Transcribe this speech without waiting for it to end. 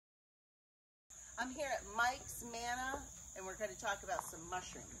I'm here at Mike's Manna, and we're going to talk about some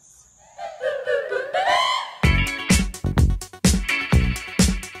mushrooms.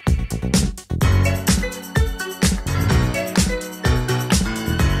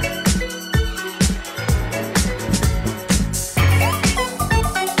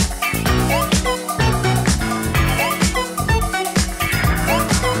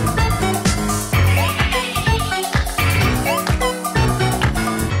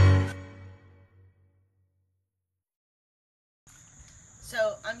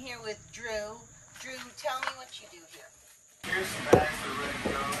 So I'm here with Drew. Drew, tell me what you do here. Here's some bags that are ready to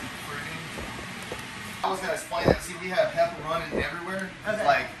go in fruiting. I was going to explain that. See, we have HEPA running everywhere. Okay.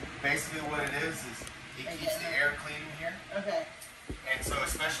 Like, basically what it is it keeps the air clean in here. Okay. And so,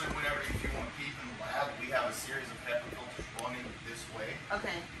 especially whenever if you want to peep in the lab, we have a series of HEPA filters running this way.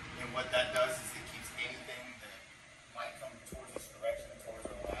 Okay. And what that does is it keeps anything that might come towards this direction, towards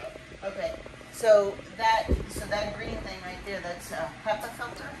our lab. Okay. So that green thing right there, that's a HEPA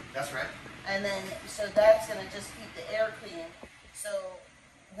filter? That's right. And then, so that's going to just keep the air clean, so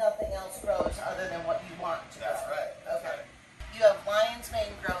nothing else grows other than what you want to grow. That's right. That's okay. right. You have lion's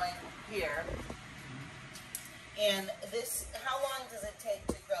mane growing here. And this, how long does it take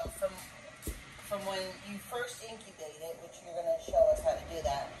to grow from when you first incubate it, which you're going to show us how to do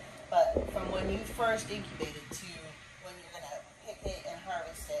that, but from when you first incubate it to when you're going to pick it and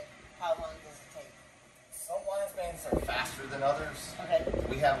harvest it, how long does it take? Some lion's manes are faster than others. Okay.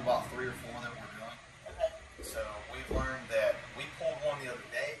 We have about 3 or 4 that we're doing. Okay. So we've learned that we pulled one the other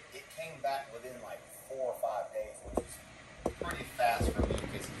day. It came back within like 4 or 5 days, which is pretty fast for me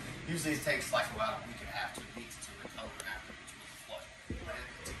because usually it takes like about a week and a half, 2 weeks to recover after it's really flush. But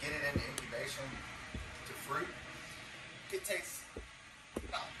to get it into incubation to fruit, it takes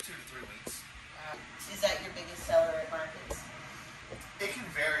about 2 to 3 weeks. Is that your biggest seller at markets? It can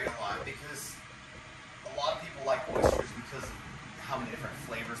vary a lot because a lot of people like oysters because of how many different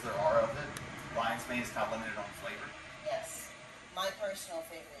flavors there are of it. Lion's mane is kind of limited on flavor. Yes. My personal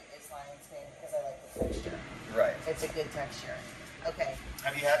favorite is lion's mane because I like the texture. Right. It's a good texture. Okay.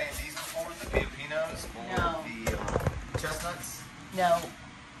 Have you had any of these before? The Piopinos or No. the chestnuts? No.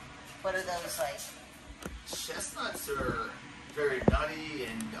 What are those like? Chestnuts are very nutty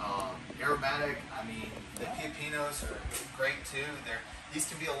and aromatic. I mean, the Piopinos are great too. These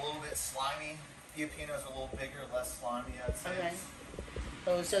can be a little bit slimy. Piopinos are a little bigger, less slimy, I'd say. Okay.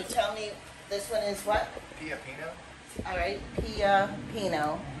 Oh, so tell me, this one is what? Piopino. All right,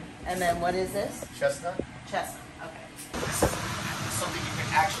 Pino. And then what is this? Chestnut. Chestnut. Okay. This is something you can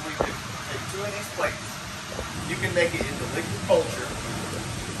actually do. Take 2 of these plates. You can make it into liquid culture,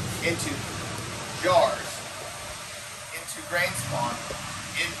 into jars, into grain spawn,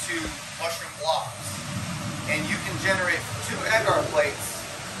 into mushroom blocks. And you can generate 2 agar plates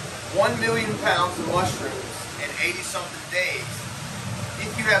 1 million pounds of mushrooms in 80-something days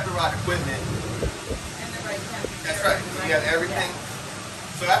if you have the right equipment. And the right temperature. That's right. You have everything.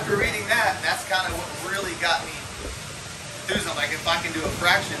 Yeah. So after reading that, that's kind of what really got me enthused. I'm like, if I can do a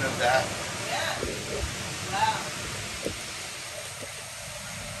fraction of that. Yeah. Wow.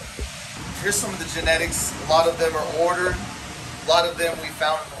 Here's some of the genetics. A lot of them are ordered. A lot of them we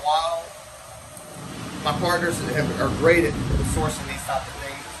found in the wild. My partners are great at sourcing these type of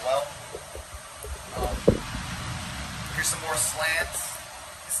things as well. Here's some more slants.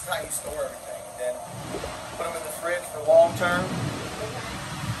 This is how you store everything. Then put them in the fridge for long term.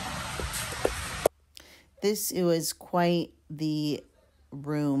 This was quite the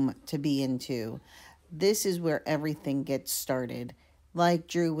room to be into. This is where everything gets started. Like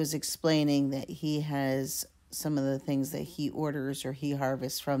Drew was explaining that he has some of the things that he orders or he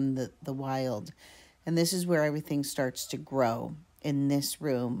harvests from the wild. And this is where everything starts to grow in this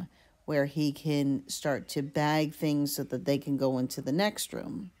room, where he can start to bag things so that they can go into the next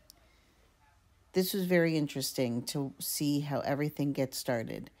room. This was very interesting to see how everything gets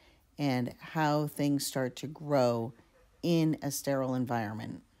started and how things start to grow in a sterile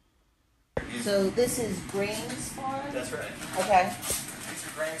environment. So this is grain spawn? That's right. Okay. These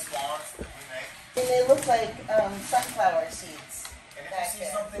are grain spawns that we make. And they look like sunflower seeds. And if you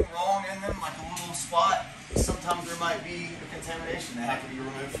see something wrong in them, like a little spot, sometimes there might be a contamination that has to be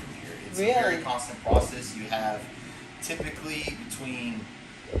removed from here. It's a very constant process. You have typically between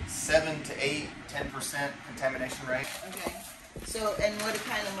 7 to 8, 10% contamination rate. Okay. So, and what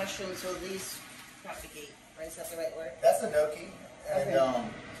kind of mushrooms will these propagate? Or is that the right word? That's enoki, and Okay.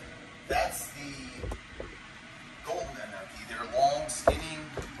 that's the golden enoki. They're long, skinny.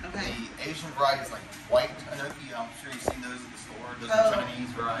 Okay. The Asian variety is like white enoki. I'm sure you've seen those at the store. Those are Chinese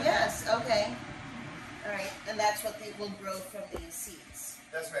varieties. Yes, okay. All right, and that's what they will grow from these seeds.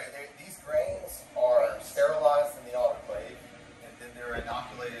 That's right. These grains are sterilized in the autoclave, and then they're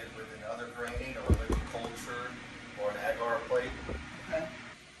inoculated with another grain or a liquid culture or an agar plate. Okay.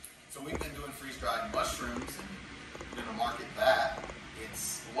 So we've been doing freeze-dried mushrooms, and we're going to market that.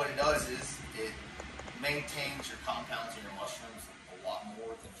 What it does is it maintains your compounds in your mushrooms a lot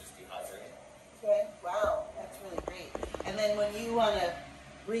more than just dehydrating. Okay. Wow, that's really great. And then when you want to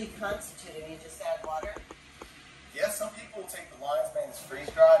reconstitute it, you just add water? Yeah, some people take the lion's mane that's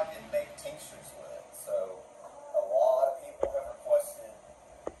freeze-dried and make tinctures with it. So a lot of people have requested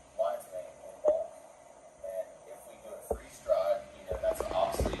lion's mane in bulk, and if we do it freeze-dried, that's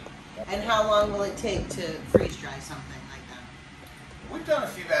obviously. And how long will it take to freeze-dry something like that? We've done a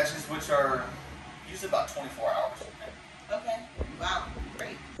few batches, which are usually about 24 hours. Okay. Wow.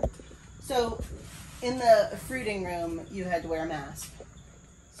 Great. So, in the fruiting room, you had to wear a mask.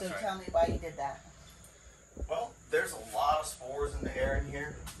 So That's right. Tell me why you did that. Well, there's a lot of spores in the air in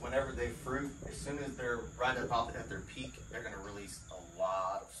here. Whenever they fruit, as soon as they're right about at their peak, they're going to release a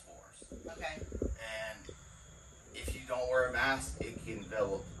lot of spores. Okay. And if you don't wear a mask, it can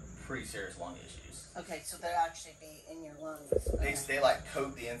develop pretty serious lung issues. Okay, so they'll actually be in your lungs. Okay. They like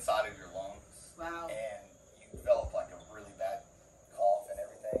coat the inside of your lungs. Wow. And you develop like a really bad cough and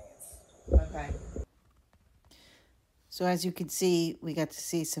everything. Okay. So as you can see, we got to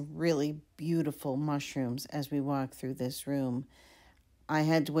see some really beautiful mushrooms as we walked through this room. I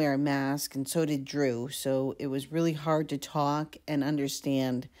had to wear a mask, and so did Drew, so it was really hard to talk and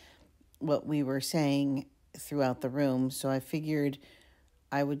understand what we were saying throughout the room. So I figured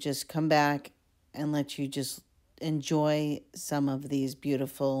I would just come back and let you just enjoy some of these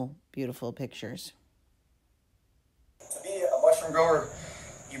beautiful, beautiful pictures. To be a mushroom grower,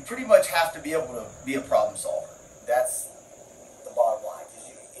 you pretty much have to be able to be a problem solver. That's the bottom line.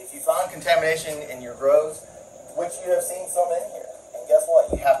 If you find contamination in your grows, which you have seen some in here, and guess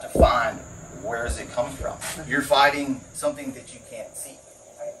what? You have to find where is it coming from. You're fighting something that you can't see.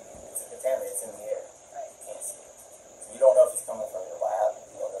 Right? It's a contaminant. It's in the air. Right? You can't see it. So you don't know if it's coming from your lab.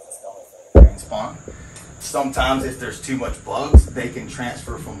 You don't know if it's coming from your grain spawn. Sometimes if there's too much bugs, they can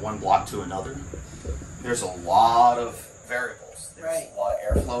transfer from one block to another. There's a lot of variables. There's a lot of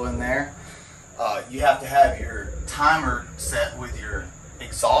airflow in there. You have to have your timer set with your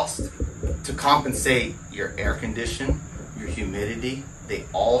exhaust to compensate your air condition, your humidity. They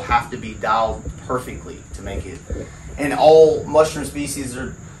all have to be dialed perfectly to make it. And all mushroom species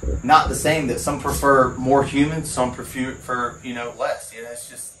are not the same. That some prefer more humid, some prefer less. It's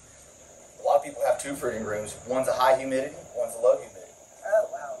just a lot of people have two fruiting rooms. One's a high humidity, one's a low humidity. Oh,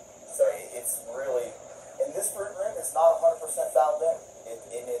 wow. So it's really, in this fruit room, it's not 100% fouled in.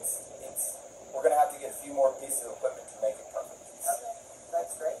 We're going to have to get a few more pieces of equipment to make it perfect. Okay,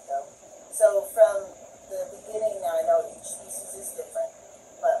 that's great though. So from the beginning, now I know each species is different,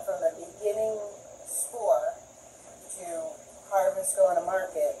 but from the beginning spore to harvest going to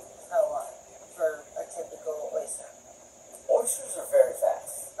market, how long for a typical oyster? Oysters are very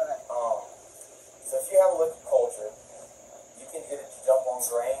fast. Okay. So if you have a liquid culture, you can get it to jump on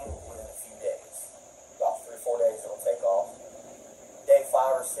grain within a few days. About 3 or 4 days it'll take off. Day 5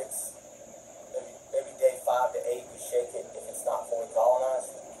 or 6, maybe day 5 to 8, we shake it. If it's not fully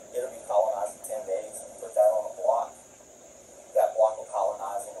colonized, it'll be colonized in 10 days. You put that on a block. That block will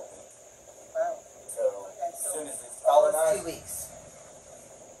colonize in a week. Wow. So as soon as it's Almost colonized, 2 weeks.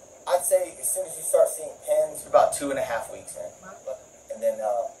 I'd say as soon as you start seeing pins, about 2.5 weeks in. Wow. And then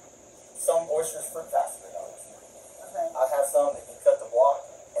some oysters fruit faster than others. Okay. I have some that you cut the block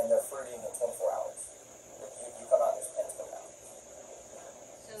and they're fruiting in 24 hours. You come out, there's pins come out.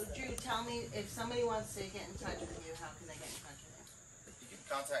 So Drew, tell me, if somebody wants to get in touch with you, how can they get in touch with you? You can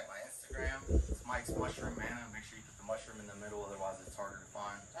contact my Instagram. It's Mike's Mushroom Manna. Make sure you put the mushroom in the middle, otherwise it's harder to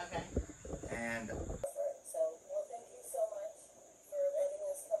find. Okay. And So, well, thank you so much for letting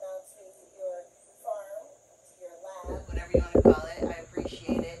us come out to your farm, to your lab, whatever you want to call it. I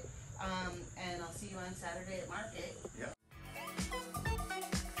appreciate it. And I'll see you on Saturday at market. yeah,